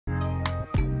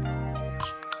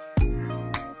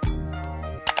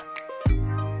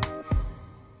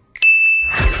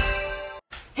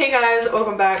Hey guys,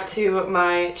 welcome back to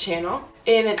my channel.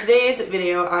 In today's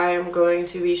video I am going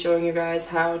to be showing you guys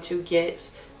how to get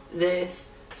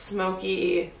this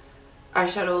smoky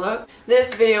eyeshadow look.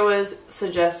 This video was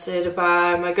suggested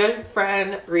by my good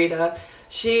friend Rita.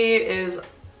 She is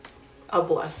a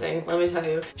blessing, let me tell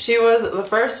you. She was the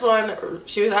first one.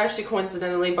 She was actually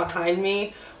coincidentally behind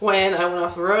me when I went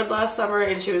off the road last summer,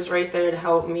 and she was right there to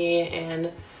help me,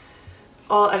 and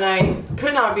I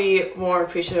could not be more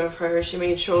appreciative of her. She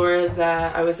made sure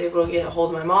that I was able to get a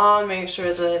hold of my mom, make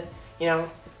sure that, you know,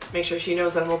 make sure she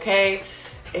knows I'm okay,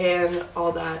 and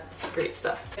all that great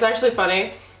stuff. It's actually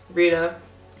funny, Rita,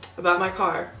 about my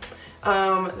car.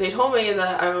 They told me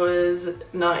that I was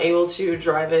not able to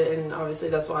drive it, and obviously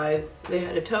that's why they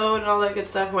had it towed and all that good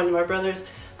stuff. Went to my brother's.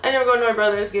 I ended up going to my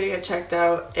brother's, getting it checked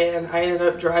out, and I ended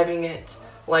up driving it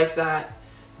like that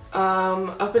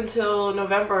up until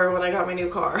November when I got my new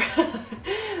car.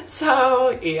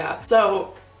 So yeah,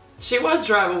 so she was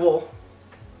drivable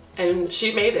and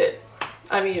she made it.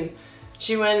 I mean,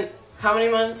 she went how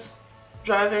many months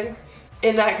driving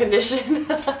in that condition?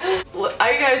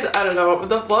 I don't know,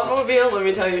 the Bluntmobile, let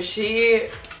me tell you, she's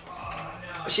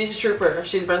a trooper.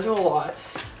 She's been through a lot,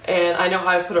 and I know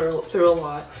I've put her through a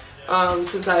lot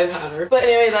since I've had her. But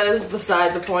anyway, that is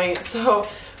beside the point. So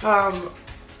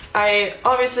I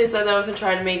obviously said that I was going to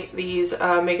try to make these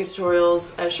makeup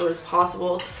tutorials as short as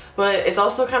possible, but it's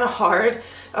also kind of hard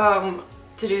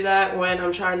to do that when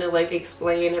I'm trying to like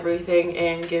explain everything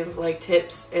and give like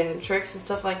tips and tricks and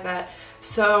stuff like that.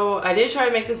 So I did try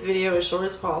to make this video as short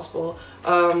as possible.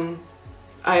 I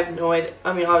have no idea,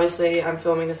 I mean obviously I'm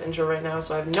filming this intro right now,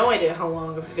 so I have no idea how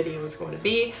long of a video it's going to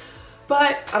be.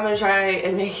 But I'm going to try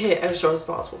and make it as short as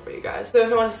possible for you guys. So if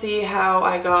you want to see how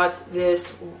I got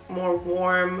this more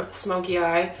warm smoky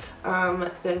eye,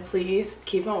 then please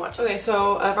keep on watching. Okay,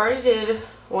 so I've already did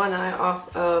one eye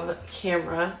off of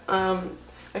camera. I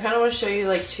kind of want to show you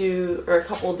like a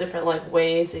couple different like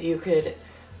ways that you could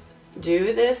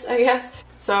do this, I guess.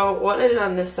 So what I did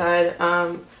on this side,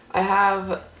 I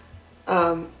have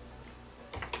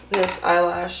this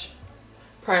eyelash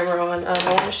primer on.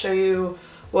 I want to show you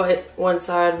what one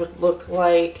side would look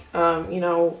like, you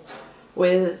know,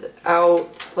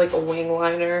 without like a wing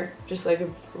liner, just like a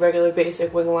regular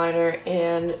basic wing liner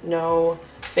and no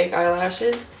fake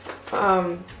eyelashes.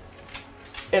 And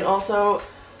also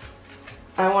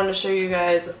I want to show you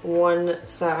guys one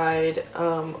side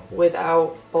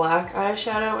without black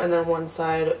eyeshadow and then one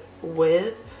side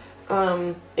with.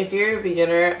 If you're a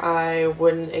beginner, I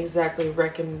wouldn't exactly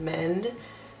recommend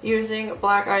using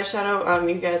black eyeshadow.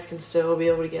 You guys can still be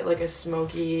able to get like a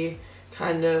smoky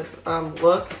kind of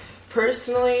look.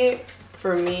 Personally,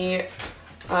 for me,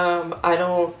 I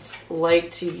don't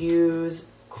like to use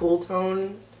cool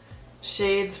tone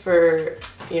shades for,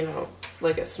 you know,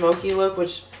 like a smoky look,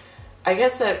 which I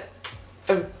guess that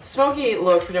a smoky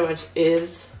look pretty much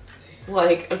is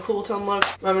like a cool tone look.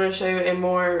 I'm going to show you a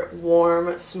more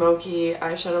warm smoky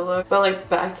eyeshadow look. But like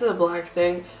back to the black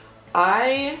thing,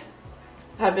 I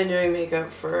have been doing makeup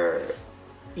for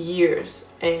years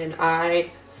and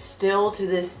I still to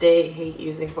this day hate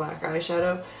using black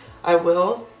eyeshadow. I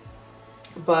will,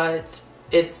 but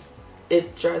it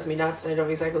drives me nuts and I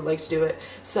don't exactly like to do it.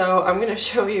 So I'm gonna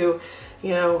show you,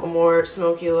 you know, a more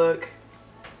smoky look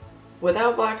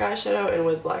without black eyeshadow and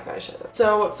with black eyeshadow.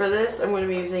 So for this I'm going to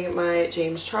be using my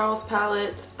James Charles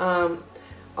palette.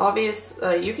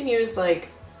 You can use like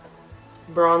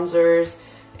bronzers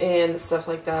and stuff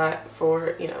like that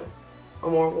for, you know, a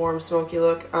more warm smoky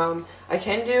look. I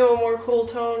can do a more cool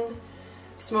tone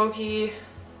smoky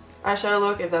eyeshadow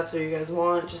look if that's what you guys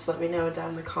want. Just let me know down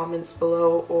in the comments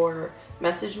below or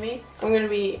message me. I'm going to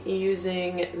be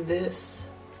using this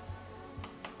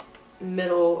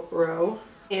middle row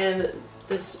and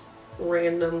this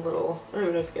random little, I don't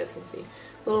even know if you guys can see,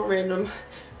 little random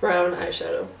brown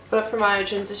eyeshadow. But for my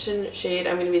transition shade,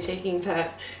 I'm going to be taking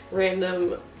that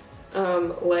random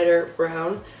lighter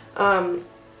brown. I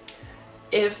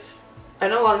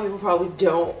know a lot of people probably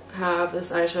don't have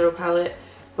this eyeshadow palette,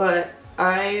 but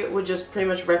I would just pretty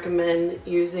much recommend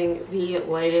using the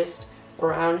lightest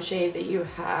brown shade that you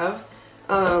have.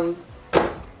 That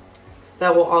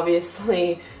will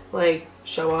obviously like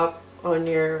show up on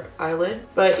your eyelid,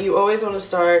 but you always want to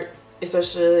start,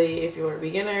 especially if you're a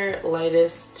beginner,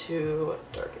 lightest to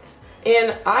darkest.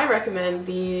 And I recommend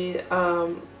the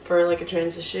for like a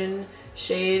transition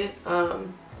shade,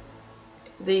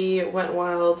 the Wet n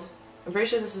Wild, I'm pretty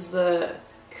sure this is the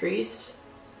crease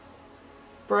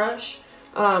brush.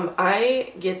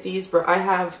 I get these, I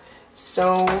have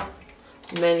so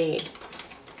many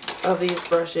of these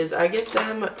brushes. I get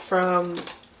them from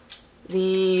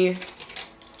the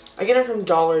I get them from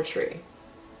Dollar Tree.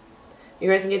 You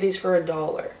guys can get these for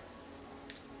 $1.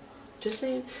 Just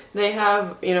saying. They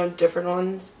have, you know, different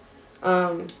ones.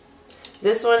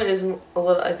 This one is a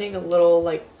little, I think, a little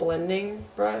like blending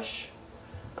brush.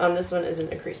 This one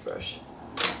isn't a crease brush.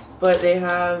 But they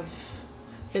have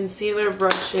concealer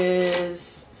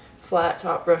brushes, flat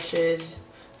top brushes,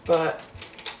 but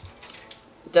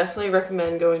definitely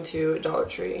recommend going to Dollar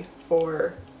Tree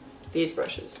for these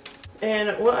brushes.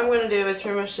 And what I'm going to do is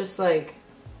pretty much just like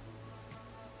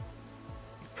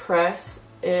press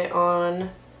it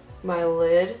on my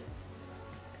lid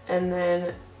and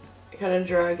then kind of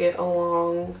drag it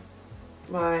along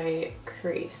my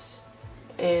crease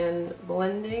and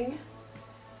blending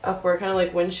upward, kind of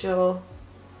like windshield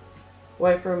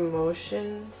wiper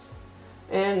motions,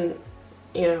 and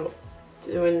you know,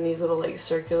 doing these little like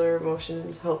circular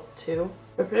motions help too.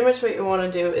 But pretty much what you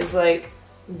want to do is like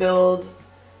build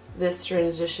this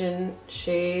transition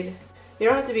shade. You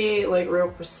don't have to be like real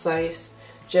precise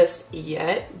just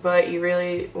yet, but you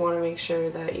really want to make sure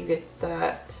that you get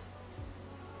that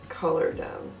color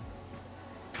down,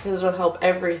 because it'll help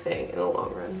everything in the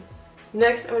long run.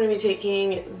 Next, I'm going to be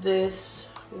taking this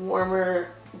warmer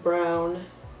brown.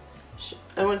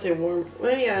 I wouldn't say warm.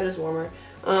 Well, yeah, it is warmer.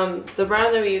 The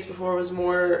brown that we used before was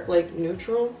more like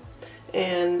neutral,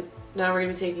 and now we're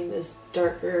going to be taking this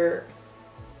darker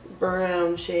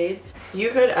brown shade. You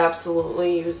could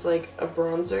absolutely use like a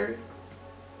bronzer,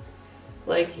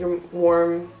 like your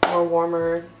warm or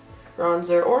warmer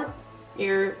bronzer, or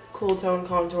your cool tone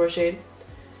contour shade.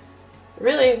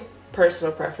 Really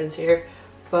personal preference here,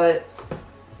 but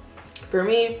for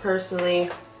me personally,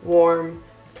 warm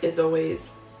is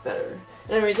always better.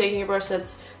 And I'm going to be taking a brush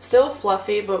that's still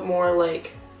fluffy but more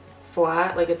like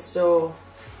flat, like it's still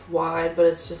wide but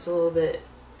it's just a little bit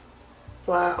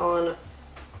flat on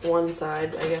one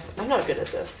side, I guess. I'm not good at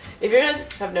this. If you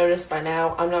guys have noticed by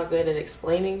now, I'm not good at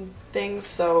explaining things,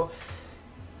 so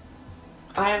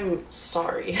I'm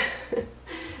sorry.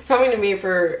 Coming to me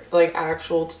for like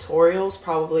actual tutorials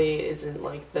probably isn't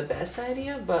like the best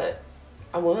idea, but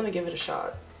I'm willing to give it a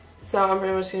shot. So I'm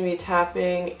pretty much going to be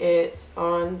tapping it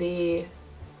on the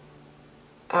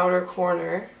outer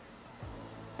corner,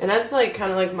 and that's like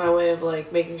kind of like my way of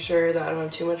like making sure that I don't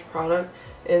have too much product,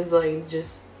 is like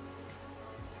just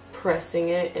pressing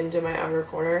it into my outer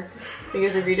corner.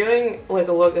 Because if you're doing like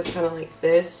a look that's kind of like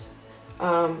this,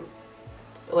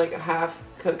 like a half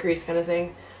cut crease kind of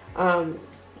thing,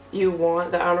 you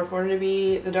want the outer corner to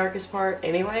be the darkest part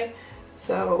anyway,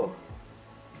 so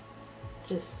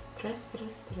just press,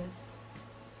 press, press.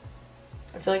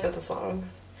 I feel like that's a song.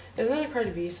 Isn't that a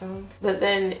Cardi B song? But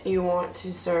then you want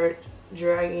to start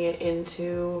dragging it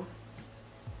into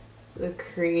the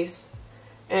crease,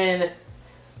 and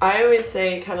I always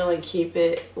say kind of like keep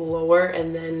it lower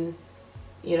and then,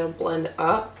 you know, blend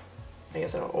up. I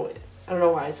guess I don't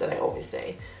know why I said I always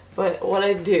say, but what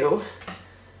I do,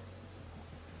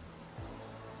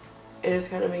 it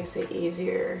just kind of makes it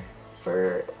easier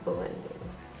for blending.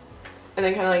 And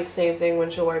then kind of like the same thing,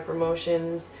 windshield wiper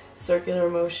motions, circular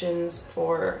motions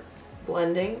for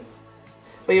blending.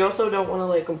 But you also don't want to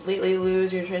like completely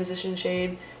lose your transition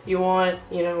shade. You want,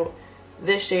 you know,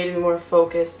 this shade to be more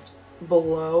focused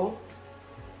below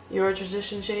your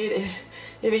transition shade,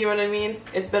 if you know what I mean.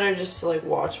 It's better just to like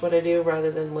watch what I do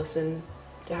rather than listen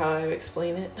to how I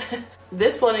explain it.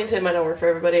 This blending tip might not work for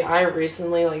everybody. I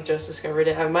recently like just discovered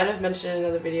it. I might have mentioned it in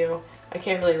another video. I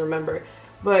can't really remember.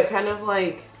 But kind of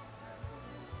like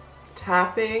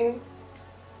tapping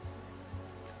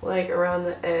like around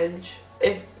the edge.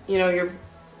 If you know you're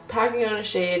packing on a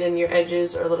shade and your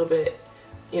edges are a little bit,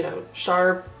 you know,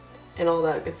 sharp and all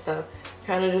that good stuff,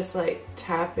 kind of just like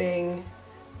tapping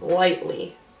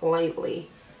lightly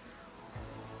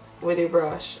with your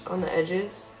brush on the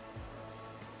edges,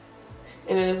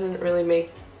 and it doesn't really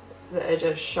make the edge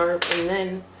as sharp. And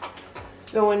then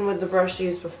go in with the brush you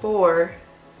used before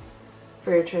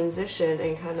for your transition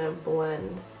and kind of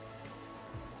blend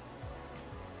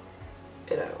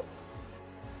it out.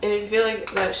 And if you feel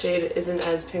like that shade isn't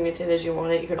as pigmented as you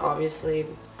want it, you can obviously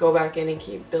go back in and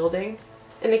keep building.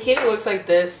 And the key to looks like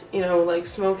this, you know, like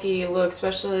smoky look,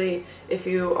 especially if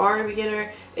you are a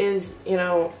beginner, is, you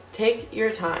know, take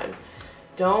your time.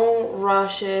 Don't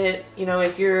rush it. You know,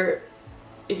 if you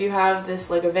have this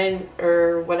like event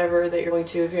or whatever that you're going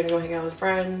to, if you're gonna go hang out with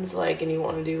friends, like, and you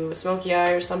want to do a smoky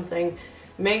eye or something,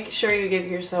 make sure you give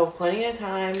yourself plenty of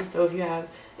time. So if you have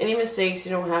any mistakes,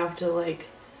 you don't have to like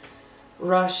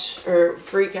rush or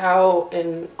freak out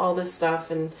and all this stuff.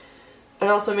 And it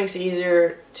also makes it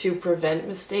easier to prevent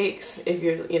mistakes if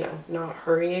you're, you know, not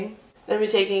hurrying. Then we're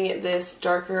taking this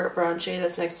darker brown shade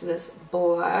that's next to this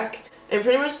black, And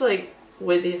pretty much like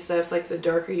with these steps, like the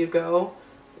darker you go,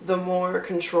 the more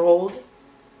controlled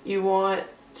you want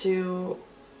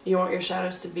your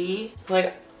shadows to be.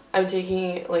 Like I'm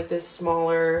taking like this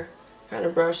smaller kind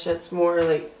of brush that's more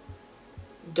like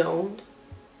domed,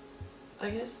 I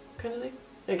guess, kind of thing.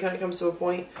 It kind of comes to a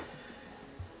point.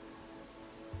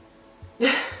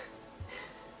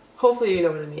 Hopefully you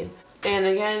know what I mean. And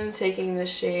again, taking this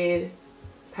shade,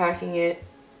 packing it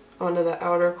onto the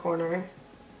outer corner.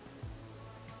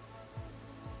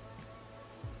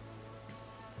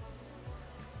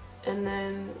 And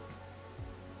then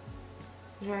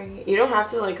dragging it. You don't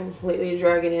have to like completely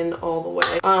drag it in all the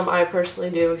way. I personally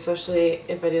do, especially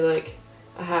if I do like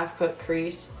a half cut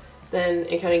crease. Then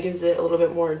it kind of gives it a little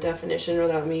bit more definition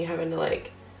without me having to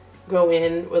like go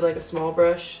in with like a small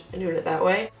brush and doing it that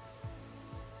way.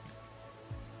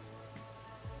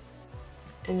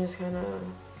 And just kind of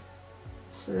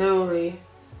slowly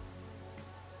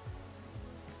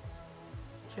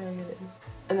drag it in.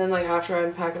 And then like after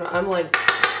I'm packing it, I'm like,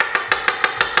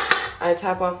 I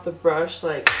tap off the brush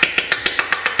like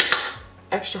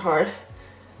extra hard.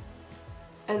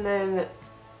 And then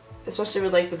especially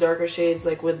with like the darker shades,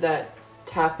 like with that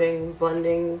tapping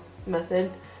blending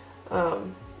method,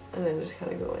 and then just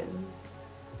kind of go in.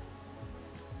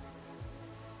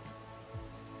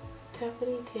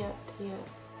 Tappity tap tap.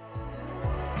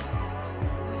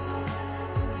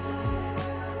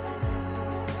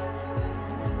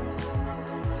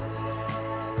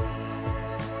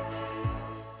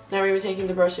 Now we're going to be taking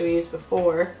the brush that we used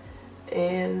before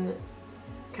and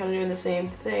kind of doing the same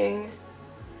thing.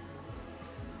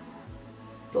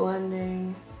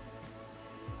 Blending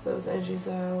those edges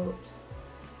out.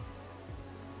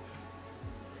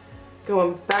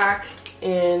 Going back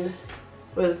in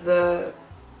with the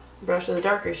brush with the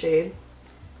darker shade.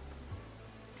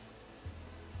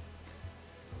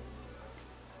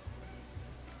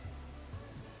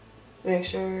 Make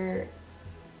sure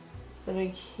that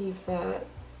I keep that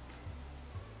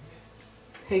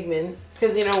pigment,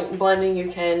 because you know, blending you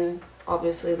can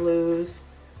obviously lose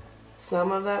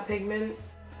some of that pigment.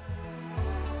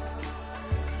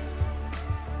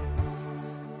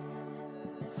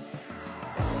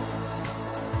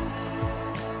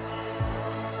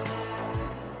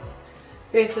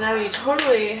 Okay, so now you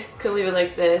totally could leave it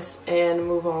like this and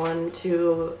move on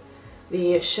to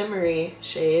the shimmery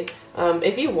shade.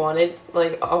 If you wanted,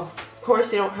 like, of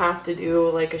course you don't have to do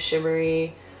like a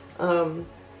shimmery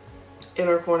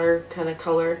inner corner kind of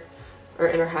color, or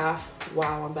inner half.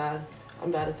 Wow, I'm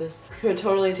bad at this. You could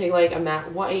totally take like a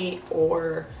matte white,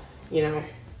 or, you know,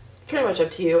 pretty much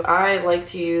up to you. I like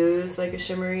to use like a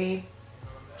shimmery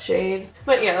shade.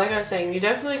 But yeah, like I was saying, you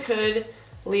definitely could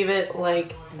leave it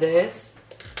like this.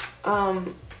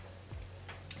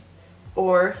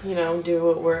 Or, you know, do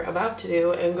what we're about to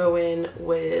do and go in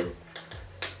with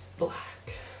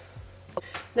black.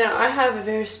 Now, I have a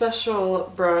very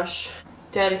special brush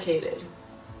dedicated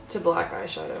to black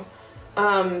eyeshadow.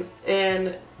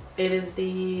 And it is the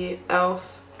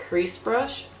e.l.f. crease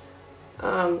brush.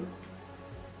 Yeah,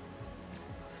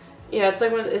 it's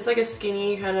like a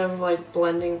skinny kind of like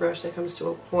blending brush that comes to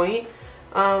a point.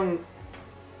 I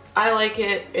like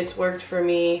it. It's worked for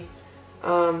me.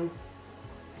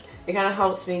 It kind of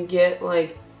helps me get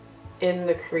like in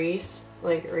the crease,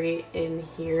 like right in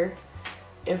here,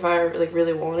 if I like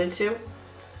really wanted to.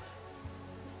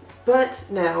 But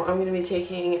now I'm going to be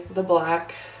taking the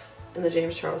black in the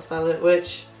James Charles palette,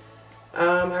 which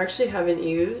I actually haven't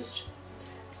used.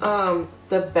 The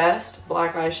best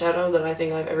black eyeshadow that I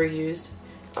think I've ever used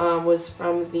was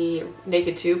from the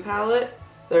Naked 2 palette,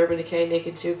 the Urban Decay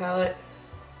Naked 2 palette.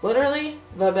 Literally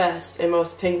the best and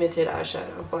most pigmented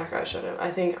eyeshadow, black eyeshadow, I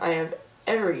think I have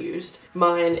ever used.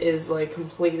 Mine is like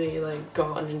completely like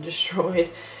gone and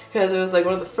destroyed, because it was like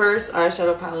one of the first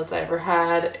eyeshadow palettes I ever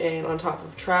had, and on top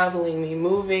of traveling, me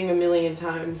moving a million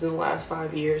times in the last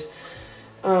 5 years.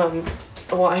 Well,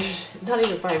 not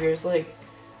even 5 years, like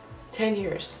 10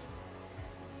 years.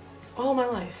 All my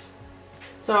life.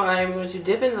 So I'm going to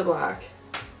dip into the black,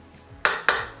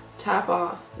 tap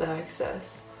off the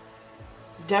excess.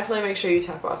 Definitely make sure you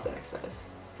tap off the excess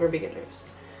for beginners.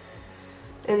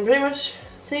 And pretty much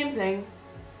same thing.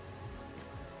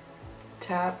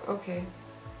 Tap, okay.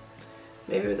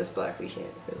 Maybe with this black we can't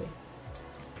really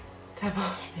tap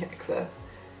off the excess.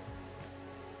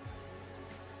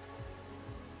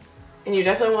 And you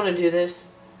definitely want to do this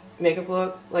makeup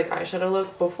look, like eyeshadow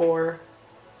look, before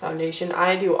foundation.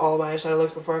 I do all my eyeshadow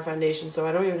looks before foundation, so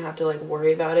I don't even have to like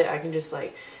worry about it. I can just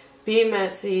like be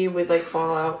messy with like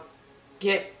fallout,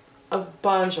 get a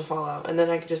bunch of fallout, and then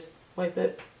I can just wipe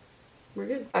it. We're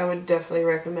good. I would definitely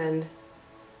recommend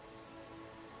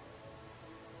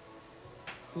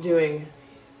doing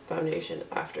foundation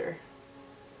after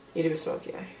you do a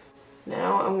smoky eye.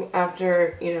 Now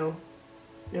after, you know,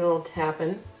 doing a little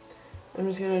tapping, I'm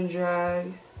just gonna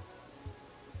drag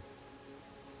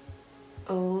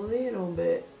a little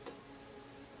bit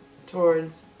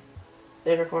towards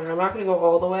the inner corner. I'm not gonna go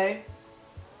all the way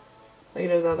like I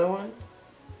did the other one.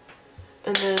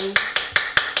 And then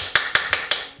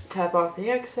tap off the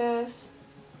excess.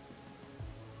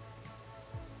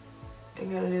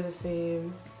 And kind of do the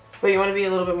same. But you want to be a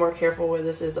little bit more careful when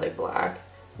this is like black.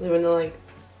 When they're like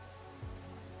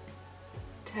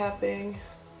tapping.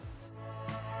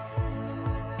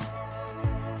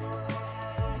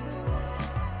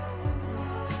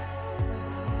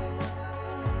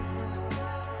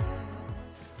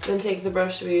 Then take the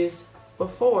brush we used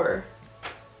before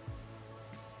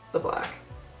the black.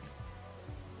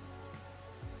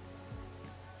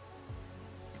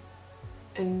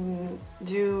 And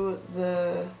do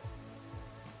the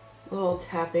little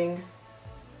tapping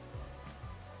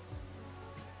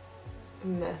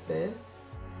method.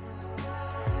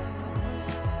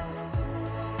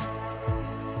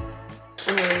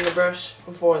 And then the brush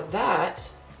before that,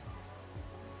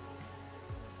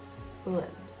 blend.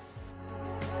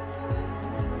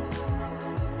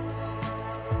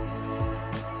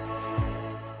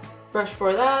 Brush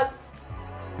before that.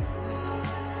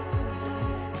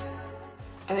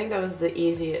 I think that was the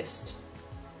easiest,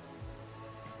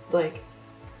 like,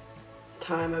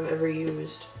 time I've ever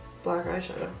used black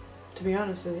eyeshadow, to be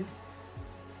honest with you.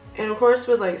 And of course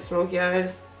with like smoky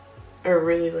eyes, or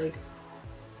really like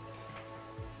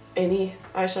any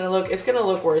eyeshadow look, it's gonna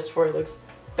look worse before it looks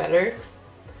better.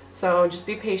 So just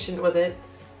be patient with it.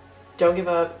 Don't give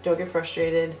up, don't get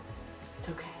frustrated. It's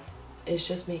okay. It's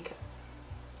just makeup.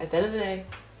 At the end of the day,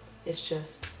 it's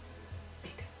just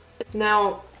makeup.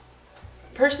 Now,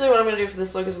 personally what I'm going to do for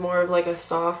this look is more of like a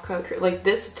soft cut crease. Like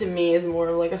this to me is more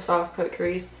of like a soft cut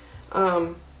crease.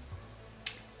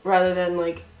 Rather than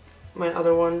like my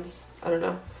other ones. I don't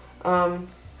know.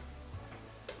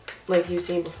 Like you've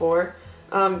seen before.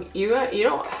 You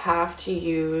don't have to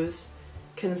use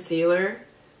concealer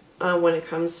when it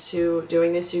comes to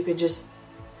doing this. You could just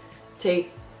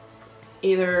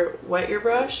either wet your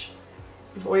brush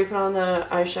before you put on the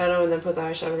eyeshadow and then put the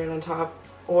eyeshadow right on top,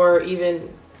 or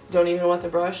even don't even wet the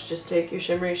brush, just take your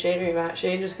shimmery shade or your matte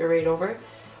shade and just go right over.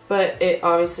 But it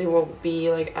obviously won't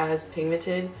be like as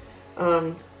pigmented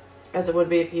as it would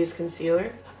be if you use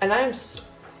concealer. And I'm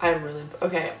really,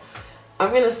 okay,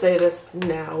 I'm gonna say this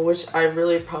now, which I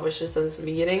really probably should have said this in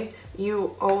the beginning.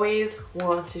 You always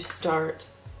want to start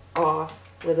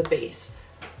off with a base.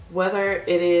 Whether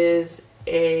it is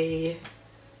a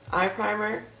eye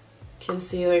primer,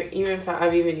 concealer,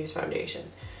 I've even used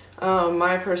foundation.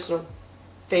 My personal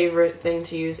favorite thing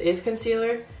to use is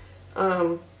concealer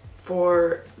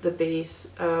for the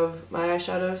base of my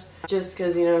eyeshadows, just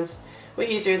because, you know, it's way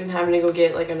easier than having to go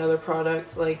get like another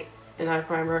product like an eye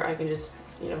primer. I can just,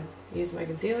 you know, use my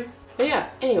concealer. But yeah,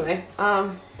 anyway,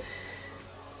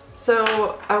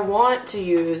 so I want to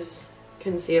use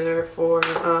concealer for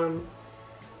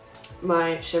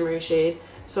my shimmery shade.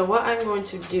 So what I'm going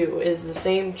to do is the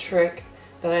same trick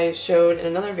that I showed in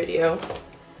another video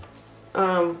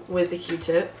with the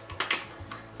Q-tip.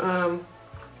 I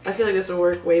feel like this would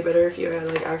work way better if you had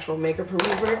like actual makeup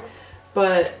remover,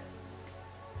 but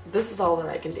this is all that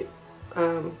I can do.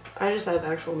 I just have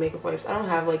actual makeup wipes. I don't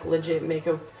have like legit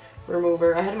makeup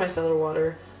remover. I had micellar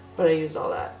water, but I used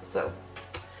all that. So,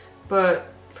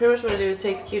 but pretty much what I do is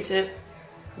take the Q-tip,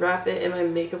 wrap it in my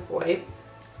makeup wipe,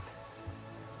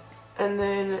 and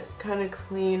then kind of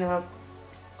clean up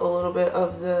a little bit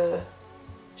of the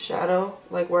shadow,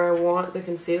 like where I want the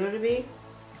concealer to be.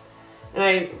 And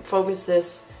I focus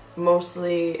this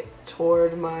mostly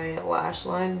toward my lash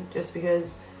line, just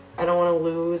because I don't want to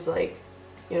lose, like,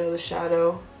 you know, the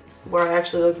shadow where I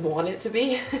actually like want it to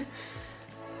be.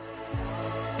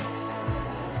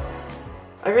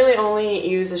 I really only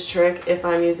use this trick if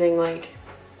I'm using like,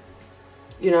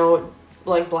 you know,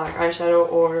 like black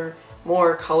eyeshadow or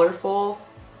more colorful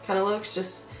kind of looks,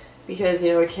 just because,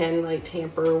 you know, it can like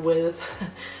tamper with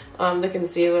the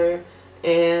concealer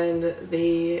and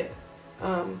the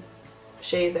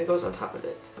shade that goes on top of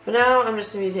it. But now I'm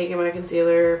just going to be taking my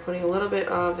concealer, putting a little bit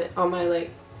of it on my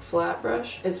like flat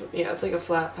brush. It's like a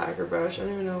flat packer brush. I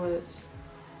don't even know what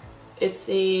it's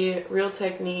the Real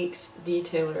Techniques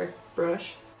Detailer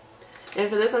brush. And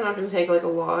for this I'm not going to take like a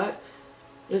lot,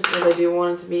 just because I do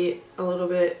want it to be a little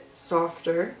bit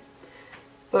softer.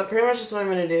 But pretty much just what I'm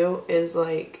going to do is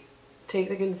like take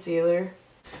the concealer.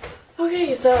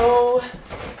 Okay, so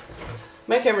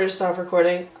my camera just stopped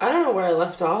recording. I don't know where I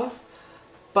left off,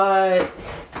 but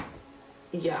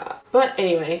yeah. But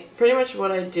anyway, pretty much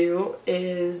what I do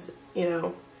is, you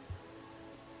know,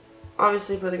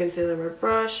 obviously put the concealer in my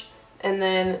brush and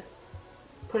then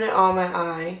put it on my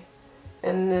eye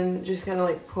and then just kind of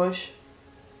like push,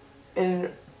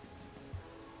 and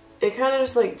it kind of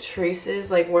just like traces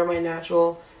like where my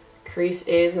natural crease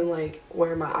is and like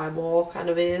where my eyeball kind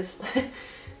of is.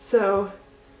 So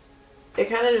it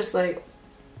kind of just like,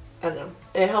 I don't know,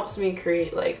 it helps me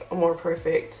create like a more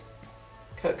perfect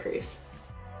cut crease.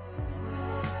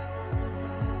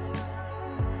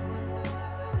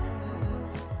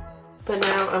 But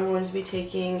now I'm going to be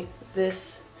taking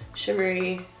this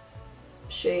shimmery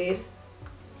shade.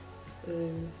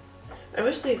 I'm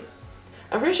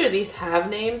pretty sure these have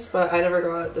names, but I never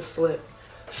got the slip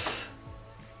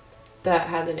that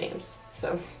had the names.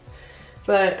 So,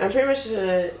 but I'm pretty much just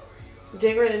gonna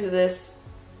dig right into this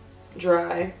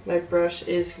dry. My brush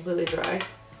is completely dry.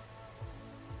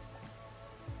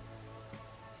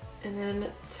 And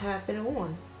then tap it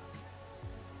on.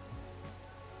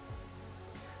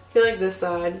 I feel like this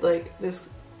side, like this,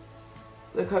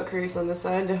 the cut crease on this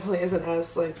side definitely isn't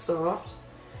as like soft,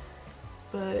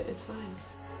 but it's fine.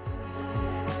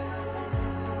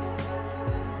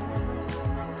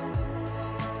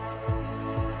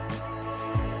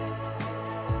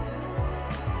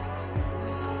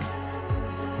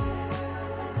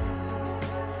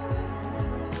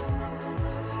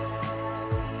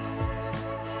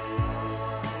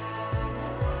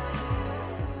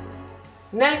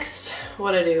 Next,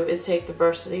 what I do is take the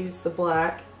brush that I use, the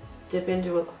black, dip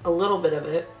into a little bit of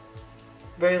it,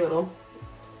 very little,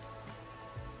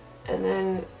 and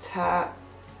then tap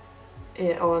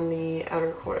it on the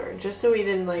outer corner, just so we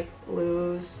didn't like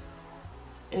lose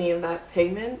any of that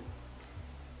pigment.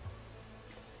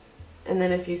 And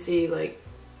then if you see like,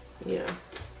 you know,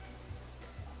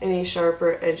 any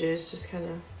sharper edges, just kind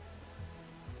of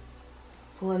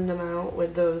blend them out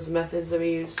with those methods that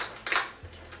we used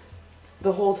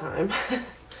the whole time.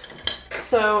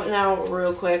 So now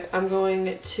real quick, I'm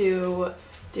going to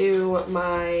do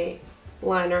my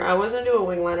liner. I was gonna do a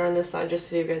wing liner on this side just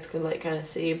so you guys could like kind of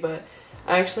see, but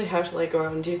I actually have to like go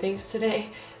out and do things today,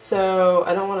 so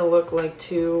I don't want to look like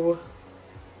too,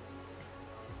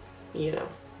 you know,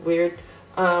 weird.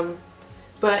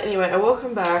 But anyway, I will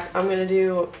come back. I'm gonna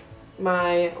do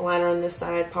my liner on this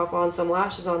side, pop on some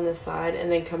lashes on this side,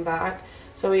 and then come back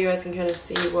so you guys can kind of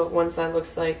see what one side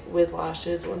looks like with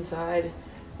lashes, one side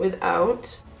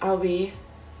without. I'll be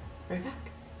right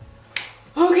back.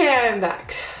 Okay, I'm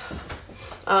back.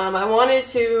 I wanted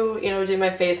to, you know, do my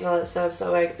face and all that stuff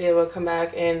so I could be able to come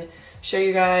back and show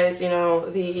you guys, you know,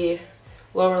 the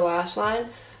lower lash line.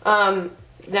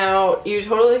 Now, you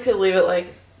totally could leave it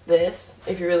like this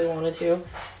if you really wanted to.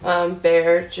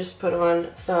 Bare, just put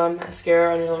on some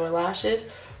mascara on your lower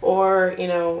lashes, or, you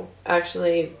know,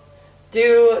 actually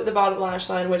do the bottom lash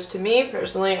line, which to me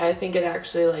personally, I think it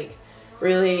actually like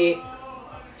really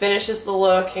finishes the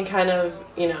look and kind of,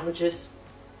 you know, just,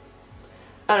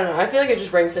 I don't know, I feel like it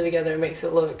just brings it together and makes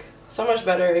it look so much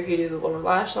better if you do the lower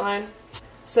lash line.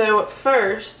 So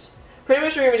first, pretty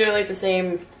much we're going to be doing like the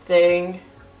same thing,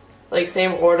 like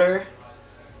same order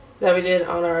that we did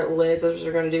on our lids as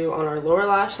we're going to do on our lower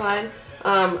lash line.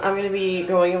 I'm going to be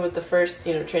going in with the first,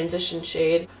 you know, transition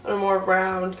shade on a more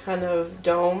round kind of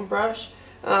dome brush.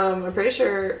 I'm pretty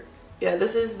sure, yeah,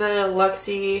 this is the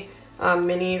Luxie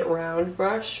mini round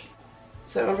brush.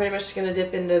 So I'm pretty much just going to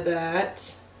dip into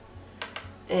that.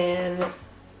 And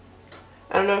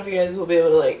I don't know if you guys will be able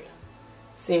to like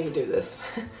see me do this.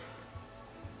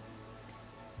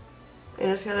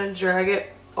 And just kind of drag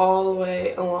it all the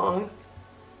way along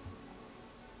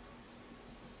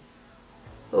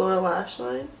the lower lash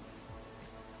line.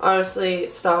 Obviously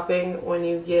stopping when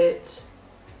you get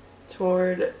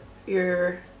toward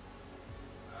your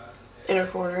inner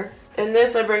corner. And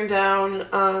this I bring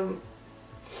down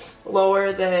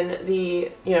lower than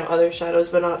the, you know, other shadows,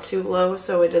 but not too low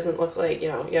so it doesn't look like, you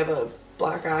know, you have a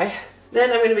black eye.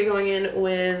 Then I'm going to be going in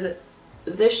with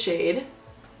this shade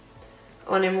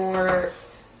on a more,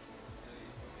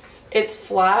 it's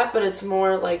flat but it's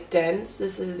more like dense.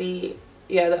 This is the,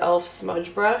 yeah, the e.l.f.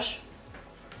 smudge brush.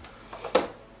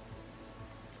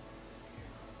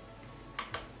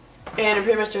 And I'm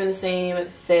pretty much doing the same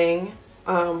thing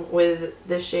with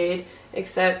this shade,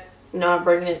 except not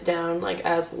bringing it down like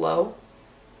as low.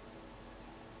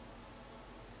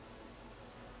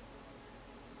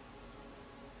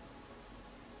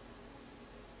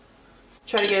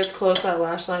 Try to get as close to that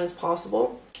lash line as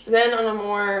possible. Then on a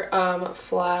more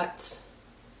flat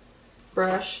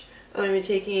brush, I'm going to be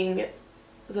taking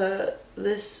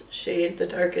this shade, the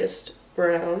darkest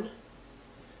brown,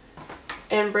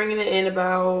 and bringing it in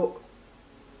about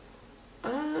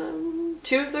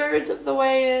 2/3 of the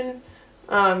way in,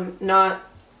 not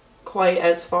quite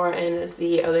as far in as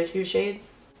the other two shades.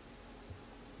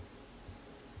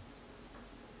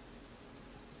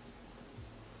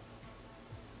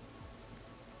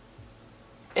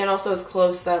 And also as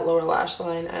close to that lower lash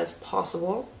line as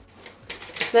possible.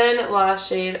 Then last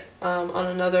shade on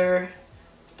another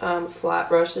flat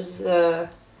brush. This is the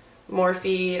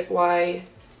Morphe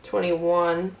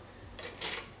Y21.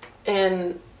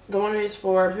 And the one I used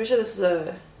for, I'm pretty sure this is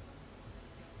a,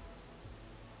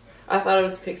 I thought it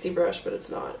was a pixie brush, but it's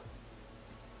not.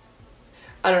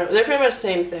 I don't know, they're pretty much the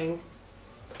same thing.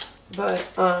 But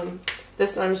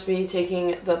this one I'm just going to be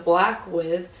taking the black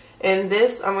with, and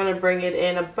this I'm going to bring it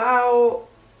in about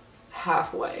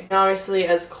halfway. And obviously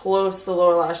as close to the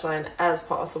lower lash line as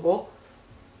possible.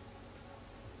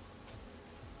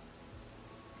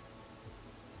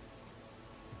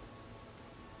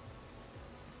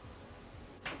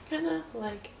 Kinda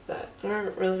like that. I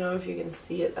don't really know if you can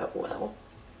see it that well,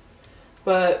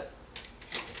 but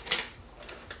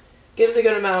gives a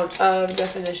good amount of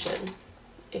definition,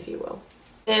 if you will.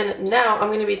 And now I'm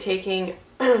going to be taking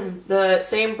the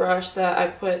same brush that I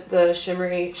put the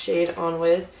shimmery shade on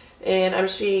with, and I'm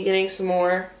just be getting some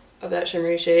more of that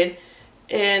shimmery shade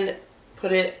and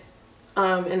put it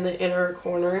in the inner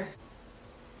corner.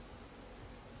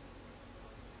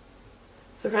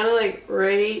 So kind of like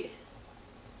right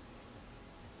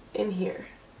in here.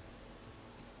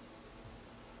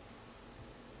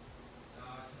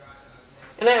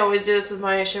 And I always do this with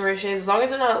my shimmery shades, as long as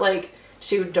they're not like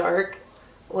too dark.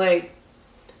 Like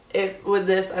if with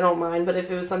this I don't mind, but if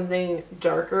it was something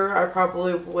darker I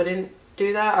probably wouldn't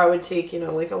do that. I would take, you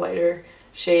know, like a lighter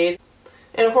shade.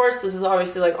 And of course this is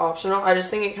obviously like optional. I just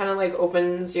think it kind of like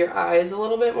opens your eyes a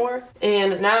little bit more.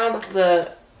 And now that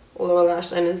the lower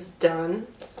lash line is done,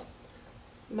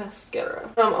 mascara.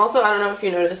 Also, I don't know if you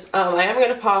noticed, I am going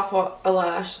to pop a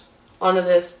lash onto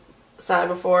this side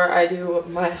before I do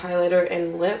my highlighter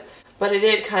and lip, but I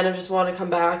did kind of just want to come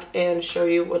back and show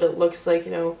you what it looks like,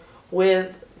 you know,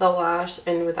 with the lash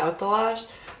and without the lash.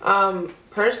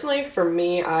 Personally, for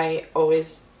me, I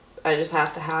just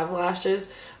have to have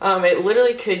lashes. It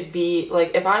literally could be,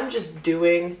 like, if I'm just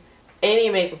doing any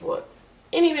makeup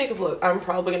look, I'm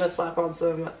probably gonna slap on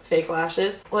some fake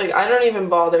lashes. Like, I don't even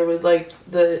bother with like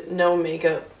the no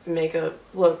makeup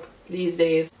look these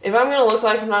days. If I'm gonna look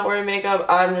like I'm not wearing makeup,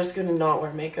 I'm just gonna not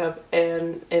wear makeup.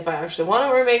 And if I actually want to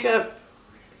wear makeup,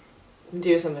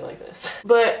 do something like this.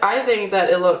 But I think that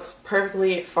it looks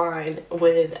perfectly fine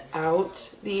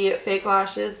without the fake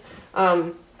lashes.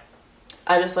 I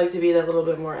just like to be that little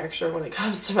bit more extra when it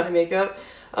comes to my makeup.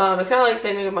 It's kind of like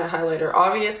same thing with my highlighter.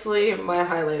 Obviously, my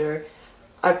highlighter,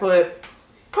 I put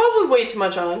probably way too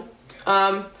much on.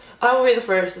 I will be the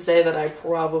first to say that I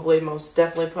probably most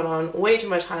definitely put on way too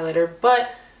much highlighter,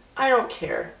 but I don't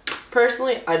care.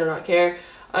 Personally, I do not care.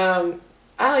 I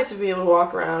like to be able to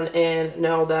walk around and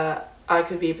know that I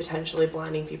could be potentially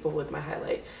blinding people with my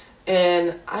highlight.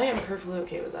 And I am perfectly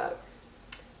okay with that.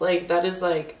 Like, that is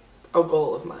like a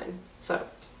goal of mine. So,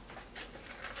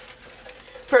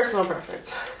 personal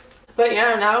preference. But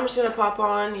yeah, now I'm just going to pop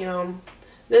on, you know,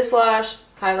 this lash,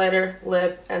 highlighter,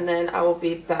 lip, and then I will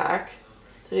be back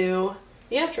to do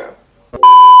the outro.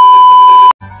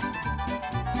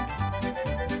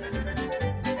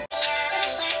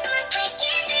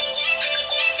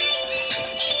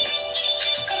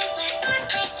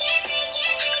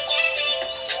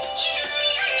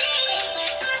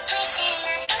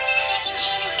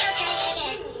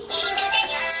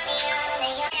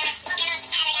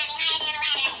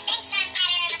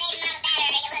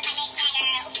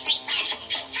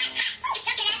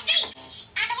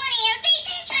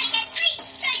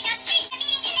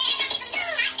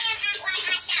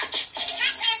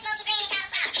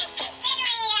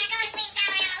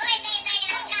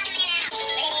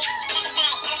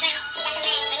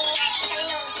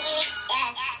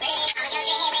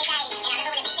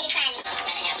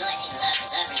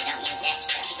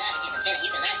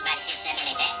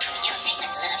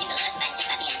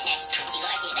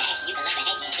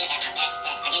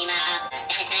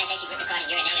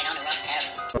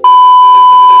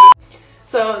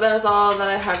 So that is all that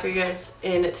I have for you guys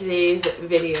in today's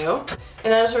video.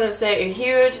 And I just want to say a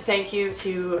huge thank you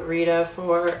to Rita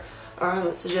for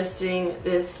suggesting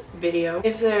this video.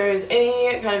 If there's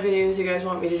any kind of videos you guys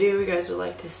want me to do, you guys would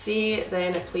like to see,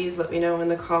 then please let me know in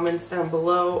the comments down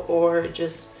below or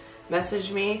just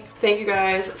message me. Thank you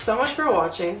guys so much for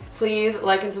watching. Please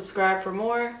like and subscribe for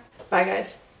more. Bye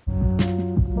guys.